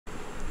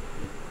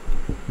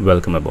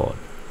Welcome aboard.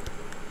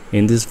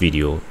 In this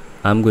video,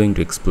 I'm going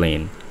to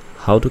explain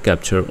how to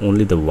capture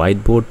only the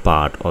whiteboard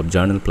part of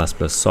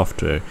Xournal++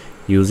 software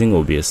using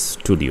OBS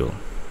Studio.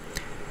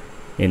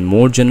 In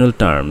more general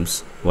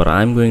terms, what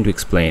I'm going to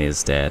explain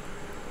is that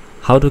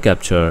how to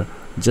capture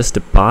just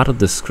a part of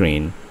the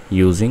screen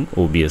using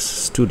OBS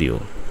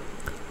Studio.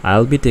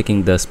 I'll be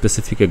taking the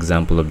specific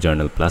example of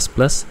Xournal++,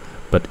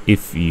 but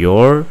if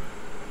your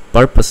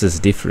purpose is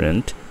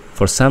different,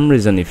 for some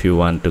reason if you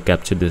want to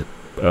capture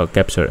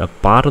a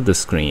part of the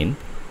screen,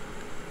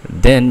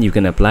 then you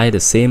can apply the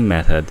same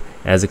method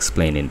as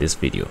explained in this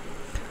video.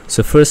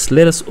 So first,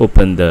 let us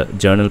open the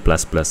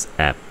Xournal++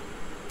 app.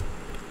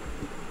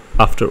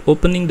 After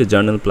opening the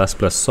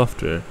Xournal++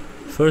 software,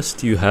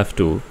 first you have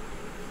to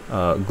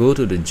go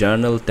to the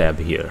Journal tab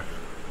here.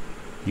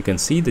 You can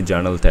see the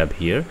Journal tab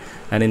here,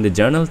 and in the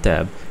Journal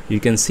tab you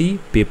can see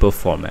paper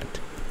format.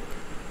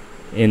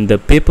 In the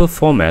paper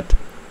format,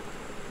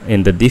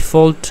 in the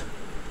default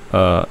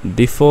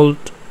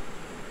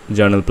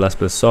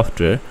Xournal++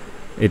 software,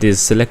 it is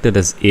selected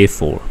as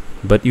A4,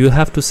 but you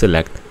have to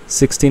select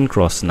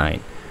 16:9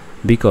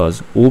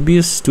 because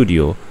OBS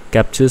Studio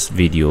captures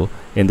video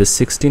in the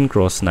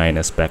 16:9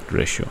 aspect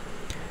ratio.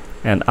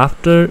 And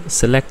after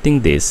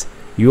selecting this,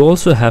 you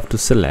also have to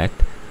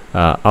select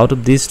out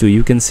of these two,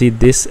 you can see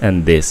this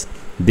and this.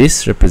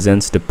 This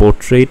represents the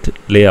portrait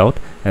layout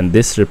and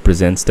this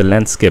represents the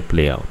landscape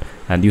layout,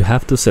 and you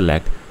have to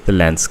select the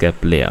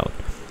landscape layout.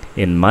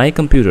 In my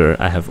computer,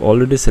 I have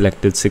already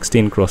selected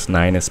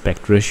 16:9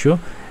 aspect ratio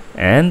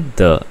and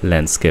the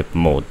landscape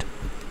mode.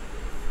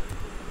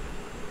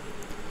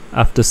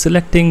 After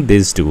selecting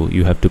these two,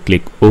 you have to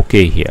click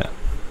OK here.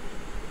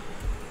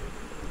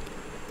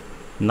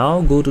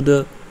 Now go to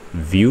the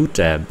View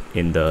tab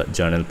in the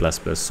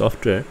Xournal++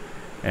 software,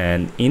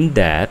 and in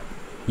that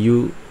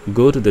you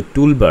go to the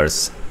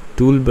Toolbars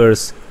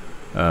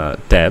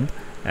tab,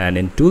 and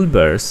in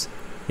Toolbars,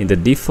 in the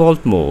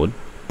default mode,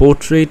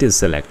 Portrait is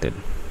selected.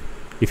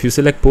 If you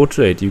select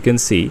Portrait, you can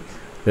see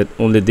that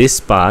only this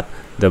part,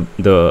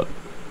 the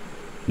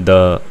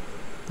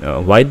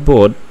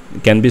whiteboard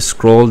can be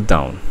scrolled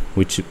down,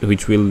 which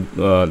will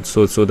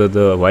so that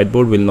the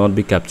whiteboard will not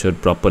be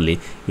captured properly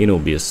in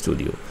OBS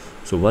Studio.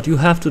 So what you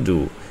have to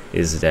do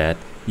is that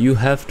you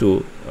have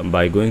to,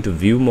 by going to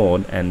View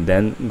mode and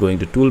then going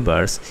to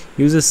Toolbars,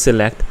 you just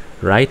select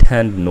right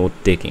hand note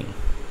taking.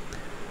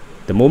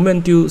 The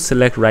moment you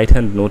select right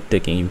hand note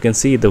taking, you can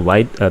see the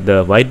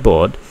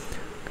whiteboard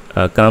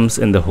comes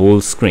in the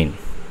whole screen,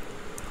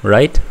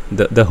 right?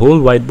 The whole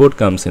whiteboard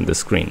comes in the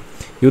screen.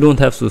 You don't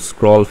have to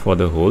scroll for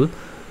the whole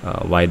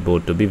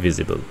whiteboard to be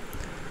visible.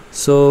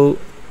 So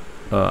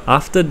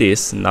after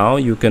this, now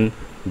you can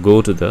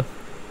go to the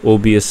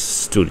OBS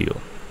Studio.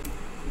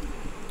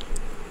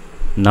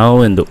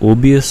 Now in the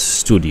OBS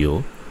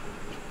Studio,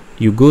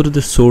 you go to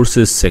the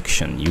sources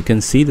section. You can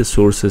see the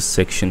sources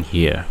section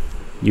here.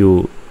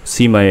 You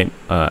see my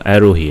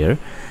arrow here,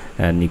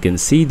 and you can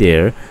see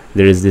there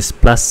is this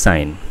plus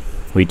sign,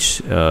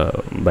 which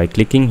by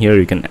clicking here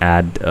you can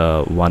add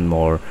one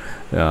more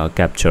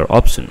capture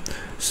option.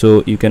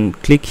 So you can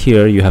click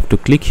here, you have to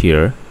click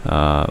here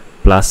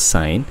plus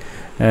sign,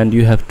 and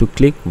you have to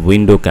click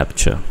window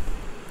capture.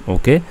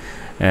 Okay,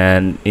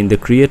 and in the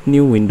create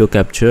new window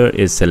capture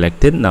is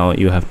selected. Now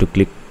you have to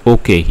click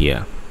OK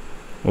here.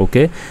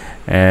 Okay,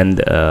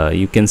 and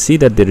you can see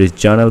that there is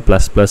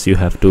Xournal++. You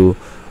have to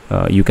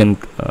you can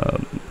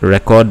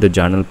record the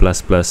Xournal++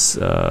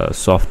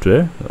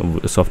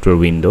 software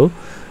window.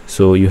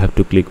 So you have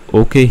to click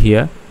OK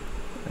here,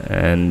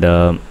 and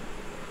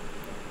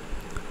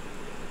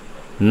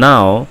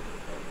now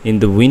in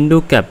the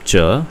window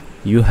capture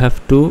you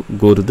have to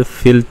go to the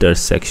filter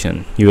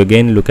section. You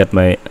again look at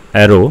my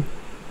arrow,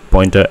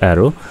 pointer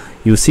arrow.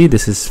 You see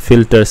this is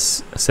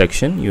filters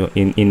section. You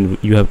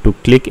have to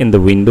click in the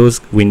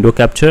window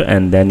capture,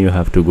 and then you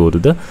have to go to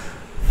the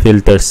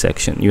filter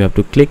section. You have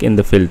to click in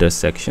the filter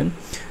section.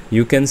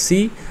 You can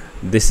see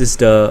this is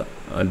the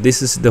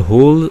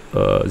whole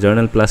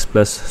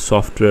Xournal++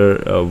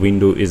 software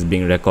window is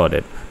being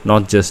recorded,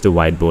 not just the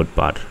whiteboard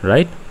part,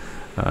 right?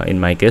 In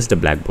my case, the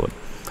blackboard.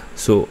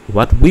 So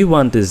what we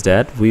want is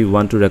that we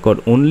want to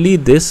record only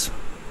this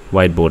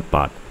whiteboard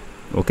part.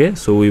 Okay,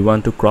 so we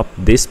want to crop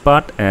this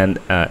part and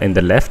in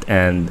the left,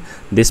 and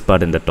this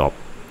part in the top.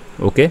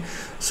 Okay,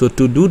 so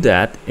to do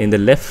that, in the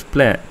left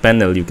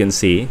panel, you can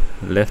see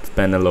left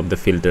panel of the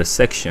filter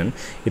section,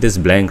 it is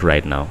blank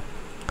right now.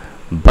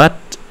 But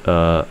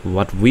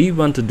what we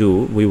want to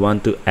do, we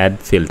want to add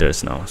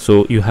filters now.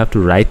 So you have to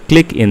right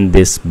click in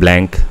this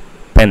blank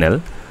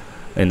panel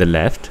in the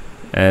left,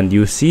 and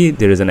you see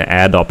there is an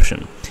add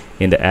option.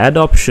 In the add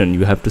option,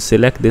 you have to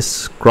select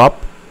this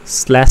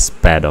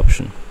crop/pad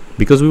option,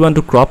 because we want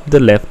to crop the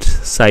left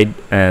side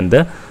and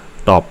the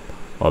top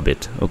of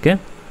it. Okay,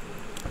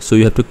 so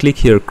you have to click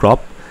here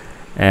crop,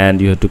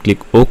 and you have to click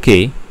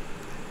OK,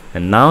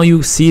 and now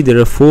you see there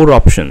are 4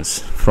 options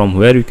from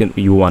where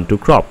you want to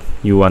crop.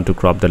 You want to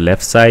crop the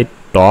left side,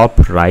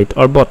 top, right,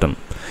 or bottom.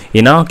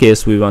 In our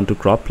case, we want to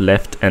crop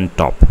left and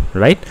top,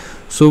 right?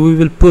 So we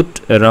will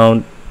put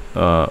around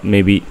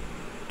maybe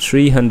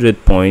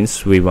 300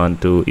 points we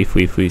want to, if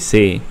we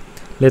say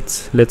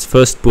let's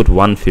first put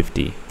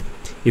 150.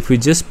 If we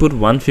just put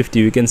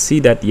 150, we can see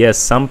that yes,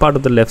 some part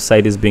of the left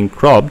side is being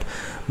cropped,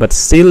 but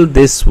still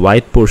this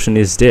white portion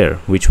is there,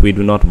 which we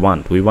do not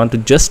want. We want to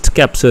just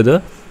capture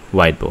the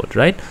whiteboard,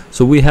 right?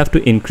 So we have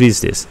to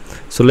increase this.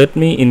 So let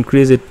me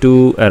increase it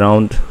to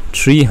around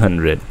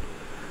 300.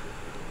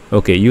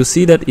 Okay, you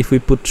see that if we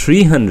put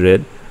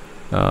 300,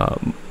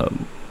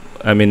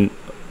 I mean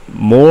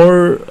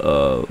more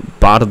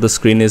part of the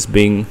screen is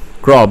being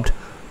cropped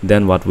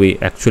than what we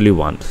actually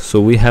want. So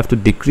we have to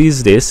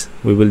decrease this.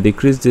 We will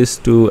decrease this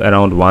to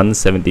around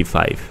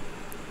 175.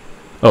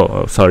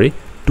 Oh, sorry,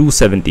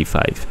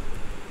 275.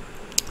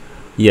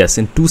 Yes,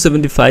 in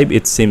 275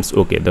 it seems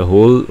okay. The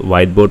whole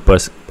whiteboard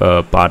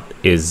part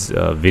is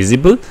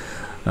visible,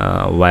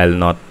 while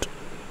not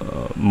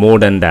more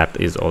than that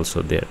is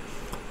also there.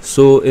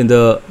 So in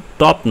the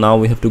top, now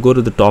we have to go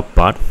to the top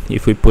part.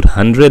 If we put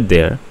 100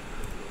 there,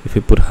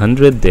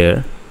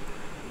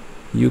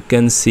 you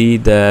can see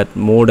that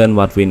more than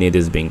what we need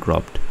is being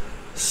cropped.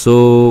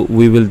 So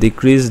we will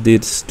decrease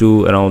this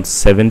to around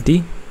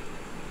 70.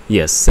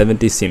 Yes,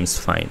 70 seems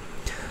fine.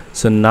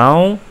 So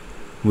now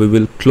we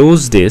will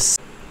close this.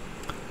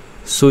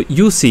 So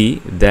you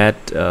see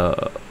that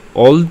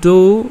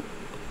although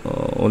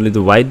only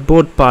the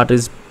whiteboard part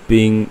is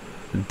being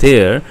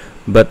there,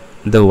 but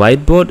the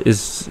whiteboard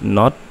is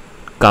not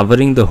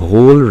covering the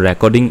whole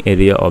recording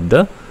area of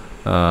the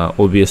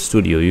OBS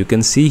Studio. You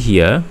can see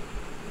here,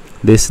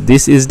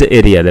 this is the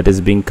area that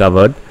is being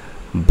covered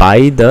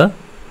by the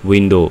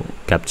window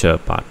capture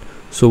part.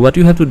 So what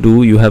you have to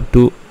do, you have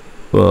to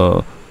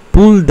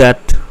pull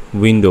that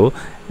window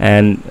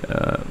and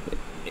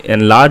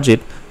enlarge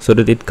it so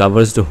that it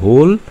covers the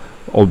whole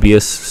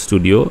OBS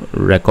Studio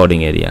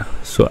recording area.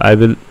 So I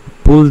will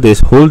pull this,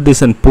 hold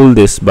this and pull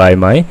this by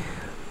my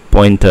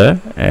pointer,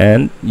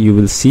 and you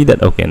will see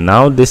that okay,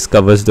 now this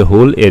covers the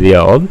whole area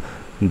of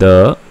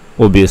the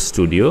OBS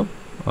Studio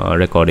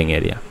recording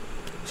area.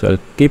 So I'll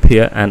keep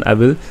here, and I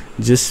will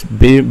just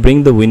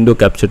bring the window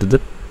capture to the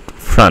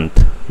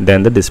front,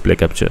 then the display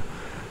capture,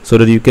 so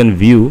that you can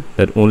view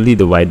that only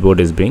the whiteboard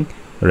is being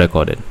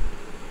recorded.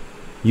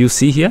 You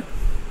see here.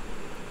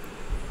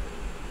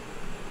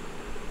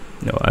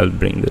 No, I'll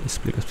bring the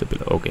display capture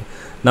below. Okay,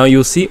 now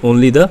you see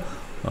only the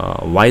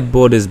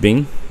whiteboard is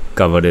being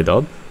covered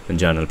of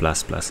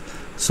Xournal++.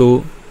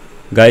 So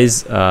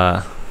guys,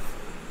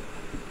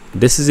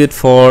 this is it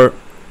for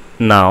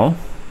now.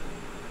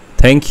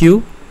 Thank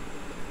you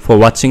for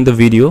watching the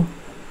video,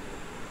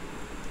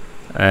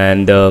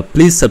 and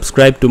please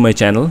subscribe to my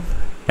channel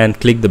and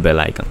click the bell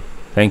icon.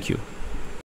 Thank you.